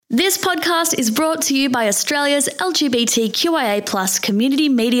This podcast is brought to you by Australia's LGBTQIA+ community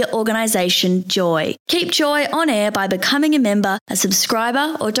media organisation, Joy. Keep Joy on air by becoming a member, a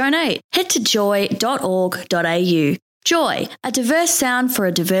subscriber or donate. Head to joy.org.au. Joy, a diverse sound for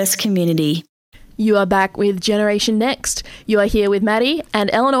a diverse community. You are back with Generation Next. You are here with Maddie and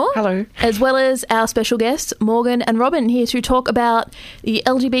Eleanor. Hello. As well as our special guests, Morgan and Robin, here to talk about the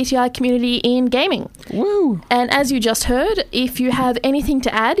LGBTI community in gaming. Woo! And as you just heard, if you have anything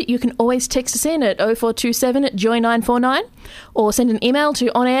to add, you can always text us in at 0427 joy949 or send an email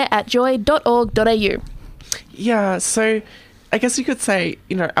to onair@joy.org.au. Yeah, so I guess you could say,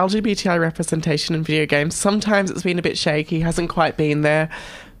 LGBTI representation in video games, sometimes it's been a bit shaky, hasn't quite been there.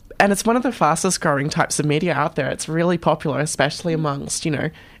 And it's one of the fastest growing types of media out there. It's really popular, especially amongst,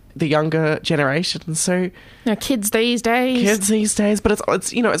 the younger generation. So Kids these days. But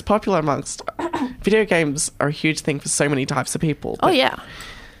it's popular amongst video games are a huge thing for so many types of people. Oh, yeah.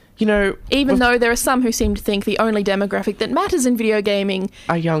 Even though there are some who seem to think the only demographic that matters in video gaming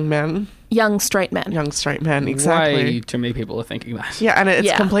are young men. Young straight men, exactly. Way too many people are thinking that. Yeah, and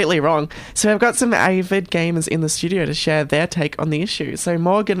it's completely wrong. So I've got some avid gamers in the studio to share their take on the issue. So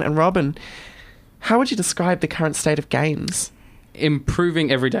Morgan and Robin, how would you describe the current state of games?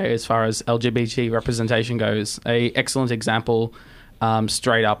 Improving every day as far as LGBT representation goes. A excellent example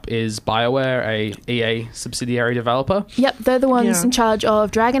straight up is BioWare, a EA subsidiary developer. Yep, they're the ones in charge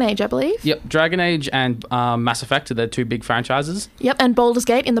of Dragon Age, I believe. Yep, Dragon Age and Mass Effect are their two big franchises. Yep, and Baldur's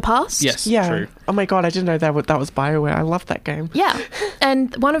Gate in the past. Yes, true. True. Oh my god, I didn't know that was BioWare. I love that game. Yeah,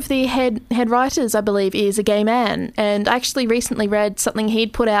 and one of the head writers, I believe, is a gay man. And I actually recently read something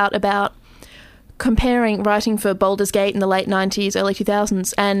he'd put out about comparing writing for Baldur's Gate in the late 90s, early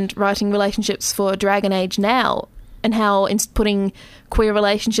 2000s, and writing relationships for Dragon Age now, and how putting queer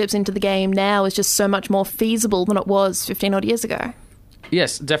relationships into the game now is just so much more feasible than it was 15 odd years ago.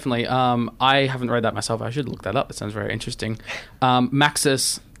 Yes, definitely. I haven't read that myself. I should look that up. It sounds very interesting.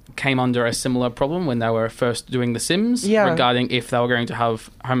 Maxis came under a similar problem when they were first doing The Sims regarding if they were going to have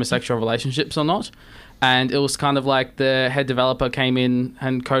homosexual relationships or not. And it was kind of like the head developer came in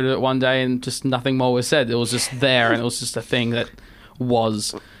and coded it one day and just nothing more was said. It was just there and it was just a thing that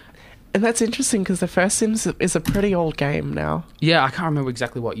was. And that's interesting because the first Sims is a pretty old game now. Yeah, I can't remember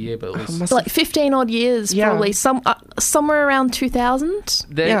exactly what year, but it was like 15 odd years, probably. Somewhere around 2000.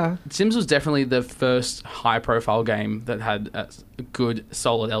 Sims was definitely the first high-profile game that had a good,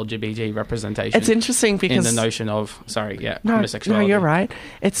 solid LGBT representation. It's interesting because in the notion of homosexuality. No, you're right.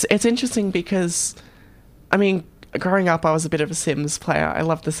 It's interesting because, growing up, I was a bit of a Sims player. I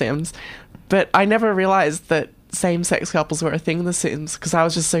loved The Sims, but I never realised that same-sex couples were a thing in The Sims because I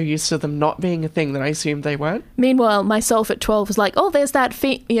was just so used to them not being a thing that I assumed they weren't. Meanwhile, myself at 12 was like, oh, there's that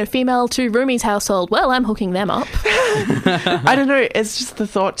female two roomies household. Well, I'm hooking them up. I don't know. It's just the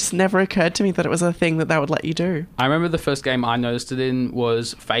thought just never occurred to me that it was a thing that they would let you do. I remember the first game I noticed it in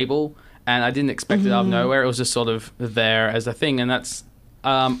was Fable, and I didn't expect it out of nowhere. It was just sort of there as a thing, and that's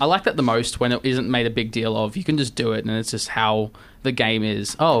I like that the most when it isn't made a big deal of. You can just do it, and it's just how the game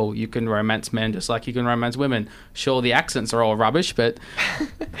is. Oh, you can romance men just like you can romance women. Sure, the accents are all rubbish, but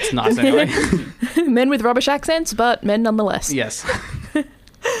it's nice anyway. Men with rubbish accents, but men nonetheless. Yes.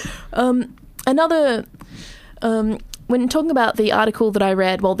 When talking about the article that I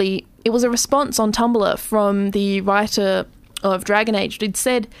read, it was a response on Tumblr from the writer of Dragon Age. It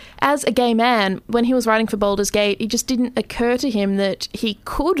said, as a gay man, when he was writing for Baldur's Gate, it just didn't occur to him that he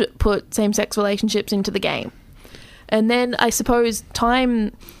could put same-sex relationships into the game. And then I suppose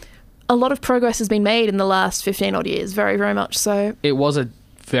a lot of progress has been made in the last 15 odd years, very, very much so. It was a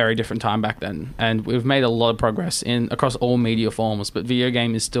very different time back then, and we've made a lot of progress across all media forms, but video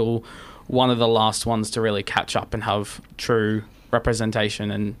game is still one of the last ones to really catch up and have true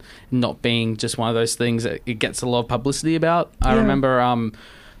representation and not being just one of those things that it gets a lot of publicity about. I remember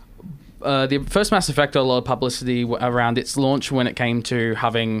the first Mass Effect got a lot of publicity around its launch when it came to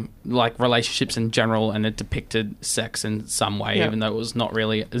having like relationships in general, and it depicted sex in some way, even though it was not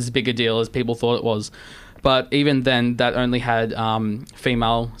really as big a deal as people thought it was. But even then, that only had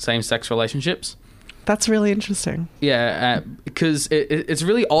female same-sex relationships. That's really interesting. Yeah, because it's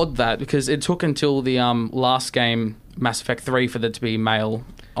really odd because it took until the last game, Mass Effect 3, for there to be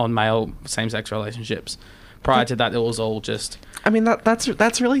male-on-male same-sex relationships. Prior to that, it was all just...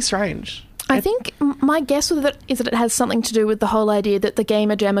 that's really strange. I think my guess with it is that it has something to do with the whole idea that the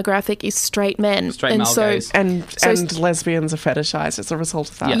gamer demographic is straight men. Straight male gaze. And lesbians are fetishized as a result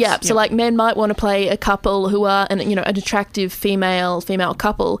of that. Yeah, so like men might want to play a couple who are an attractive female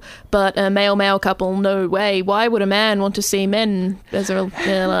couple, but a male couple, no way. Why would a man want to see men as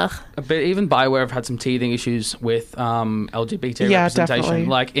a... But even BioWare have had some teething issues with LGBT representation. Definitely.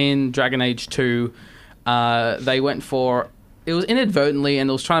 Like in Dragon Age 2, they went for... It was inadvertently,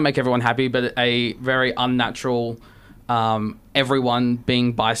 and it was trying to make everyone happy, but a very unnatural, everyone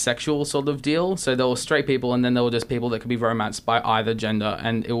being bisexual sort of deal. So there were straight people, and then there were just people that could be romanced by either gender,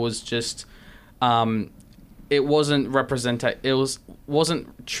 and it was just, it wasn't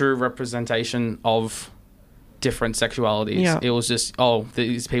wasn't true representation of different sexualities. Yeah. It was just,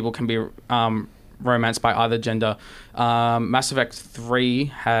 these people can be romanced by either gender. Mass Effect 3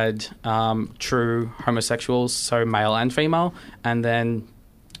 had true homosexuals, so male and female, and then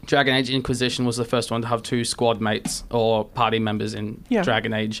Dragon Age Inquisition was the first one to have 2 squad mates or party members in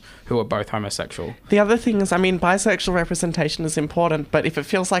Dragon Age who were both homosexual. The other thing is, bisexual representation is important, but if it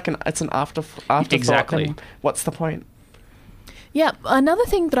feels like it's an afterthought, Exactly. then what's the point? Yeah, another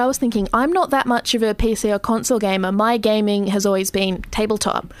thing that I was thinking, I'm not that much of a PC or console gamer. My gaming has always been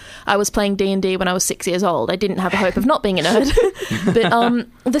tabletop. I was playing D&D when I was 6 years old. I didn't have a hope of not being a nerd.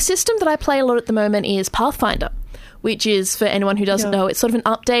 But the system that I play a lot at the moment is Pathfinder, which is, for anyone who doesn't know, it's sort of an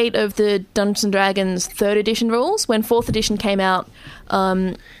update of the Dungeons & Dragons 3rd edition rules. When 4th edition came out,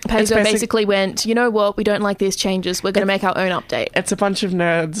 Paizo basically went, you know what, we don't like these changes, we're going to make our own update. It's a bunch of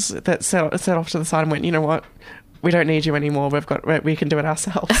nerds that set off to the side and went, you know what, we don't need you anymore. We can do it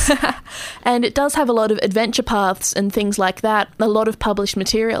ourselves. And it does have a lot of adventure paths and things like that, a lot of published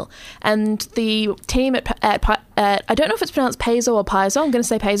material. And the team at I don't know if it's pronounced Paizo or Paizo, I'm going to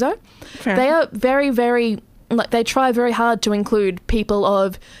say Paizo. They are very, very, they try very hard to include people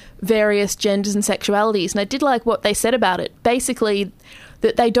of various genders and sexualities. And I did like what they said about it. Basically,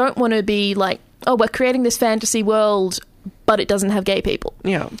 that they don't want to be like, oh, we're creating this fantasy world, but it doesn't have gay people.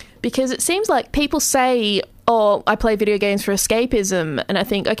 Yeah. Because it seems like people say, oh, I play video games for escapism, and I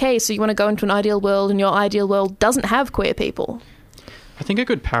think, okay, so you want to go into an ideal world, and your ideal world doesn't have queer people. I think a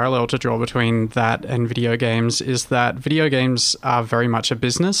good parallel to draw between that and video games is that video games are very much a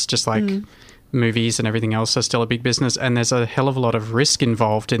business, just like movies and everything else are still a big business, and there's a hell of a lot of risk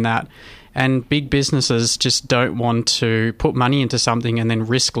involved in that. And big businesses just don't want to put money into something and then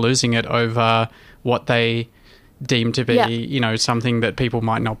risk losing it over what they deem to be, something that people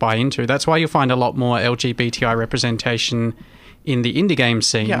might not buy into. That's why you'll find a lot more LGBTI representation in the indie game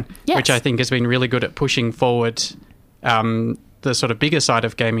scene, which I think has been really good at pushing forward the sort of bigger side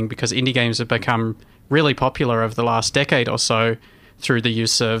of gaming, because indie games have become really popular over the last decade or so through the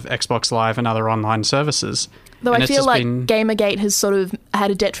use of Xbox Live and other online services. Though I feel like Gamergate has sort of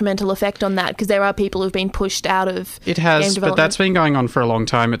had a detrimental effect on that, because there are people who've been pushed out of It has, game development. But that's been going on for a long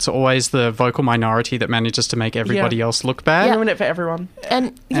time. It's always the vocal minority that manages to make everybody else look bad. Ruin it for everyone.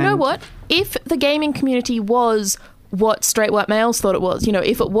 And you know what? If the gaming community was what straight white males thought it was,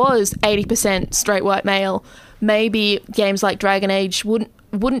 if it was 80% straight white male, maybe games like Dragon Age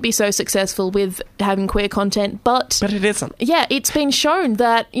wouldn't be so successful with having queer content, but it isn't. Yeah, it's been shown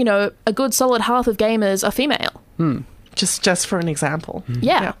that, a good solid half of gamers are female. Just for an example.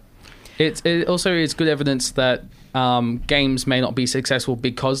 Yeah. It also is good evidence that games may not be successful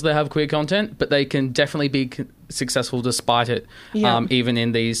because they have queer content, but they can definitely be successful despite it, even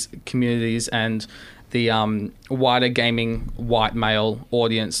in these communities, and the wider gaming white male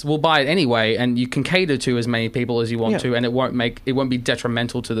audience will buy it anyway, and you can cater to as many people as you want to, and it won't be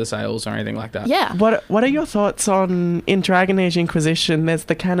detrimental to the sales or anything like that. Yeah. What are your thoughts on, in Dragon Age Inquisition, there's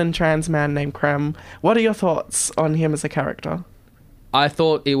the canon trans man named Krem. What are your thoughts on him as a character? I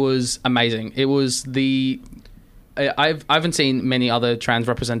thought it was amazing. It was I haven't seen many other trans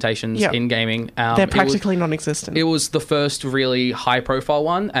representations in gaming. They're practically non-existent. It was the first really high-profile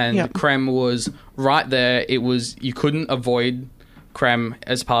one, and Krem was right there. You couldn't avoid Krem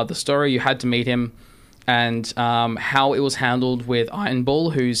as part of the story. You had to meet him, and how it was handled with Iron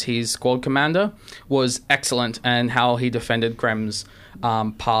Bull, who's his squad commander, was excellent, and how he defended Krem's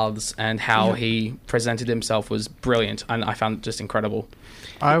paths and how he presented himself was brilliant, and I found it just incredible.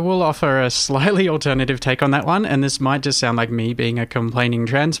 I will offer a slightly alternative take on that one, and this might just sound like me being a complaining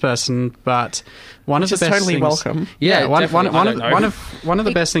trans person, but one of the best totally things, welcome. Yeah, one of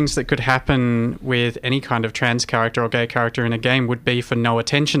the best things that could happen with any kind of trans character or gay character in a game would be for no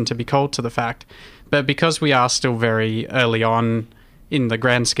attention to be called to the fact. But because we are still very early on in the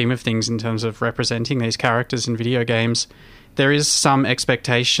grand scheme of things in terms of representing these characters in video games, there is some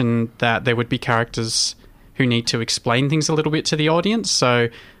expectation that there would be characters who need to explain things a little bit to the audience. So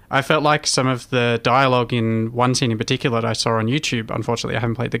I felt like some of the dialogue in one scene in particular that I saw on YouTube, unfortunately I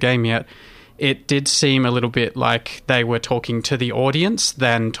haven't played the game yet, it did seem a little bit like they were talking to the audience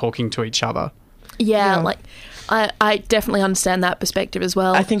than talking to each other. Yeah, like I definitely understand that perspective as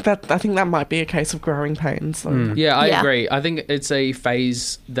well. I think that might be a case of growing pains. So. Yeah, I agree. I think it's a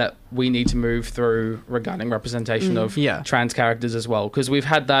phase that we need to move through regarding representation of trans characters as well, because we've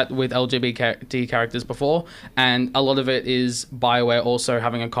had that with LGBT characters before, and a lot of it is BioWare also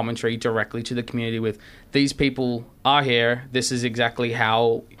having a commentary directly to the community with, these people are here, this is exactly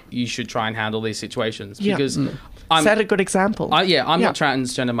how you should try and handle these situations. Because set a good example. I'm not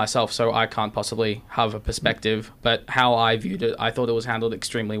transgender myself, so I can't possibly have a perspective, but how I viewed it, I thought it was handled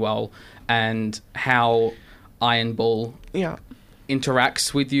extremely well, and how Iron Bull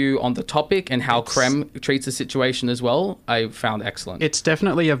interacts with you on the topic and how Krem treats the situation as well, I found excellent. It's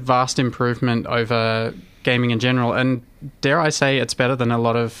definitely a vast improvement over gaming in general, and dare I say it's better than a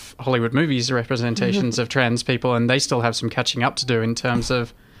lot of Hollywood movies' representations of trans people, and they still have some catching up to do in terms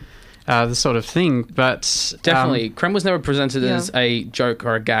of the sort of thing. But definitely, Krem was never presented as a joke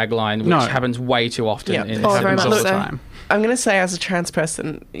or a gag line, which happens way too often. Yeah. In all the time. I'm going to say, as a trans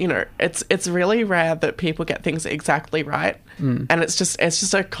person, you know, it's really rare that people get things exactly right, and it's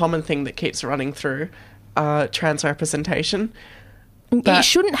just a common thing that keeps running through trans representation. It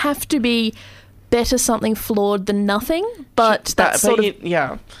shouldn't have to be better something flawed than nothing, but that's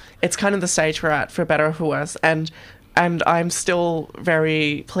it's kind of the stage we're at, for better or for worse, and I'm still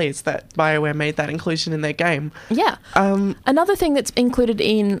very pleased that BioWare made that inclusion in their game. Yeah. Another thing that's included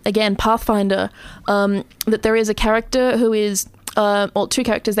in, again, Pathfinder, that there is a character who is, or two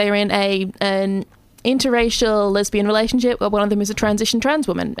characters, they are in an interracial lesbian relationship where one of them is a transition trans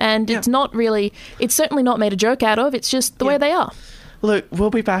woman. And it's certainly not made a joke out of, it's just the way they are. Look, we'll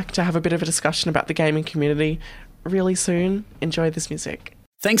be back to have a bit of a discussion about the gaming community really soon. Enjoy this music.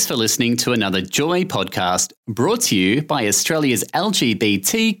 Thanks for listening to another Joy podcast, brought to you by Australia's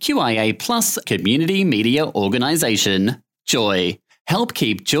LGBTQIA+ community media organisation, Joy. Help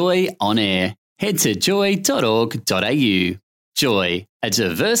keep Joy on air. Head to joy.org.au. Joy, a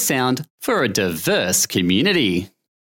diverse sound for a diverse community.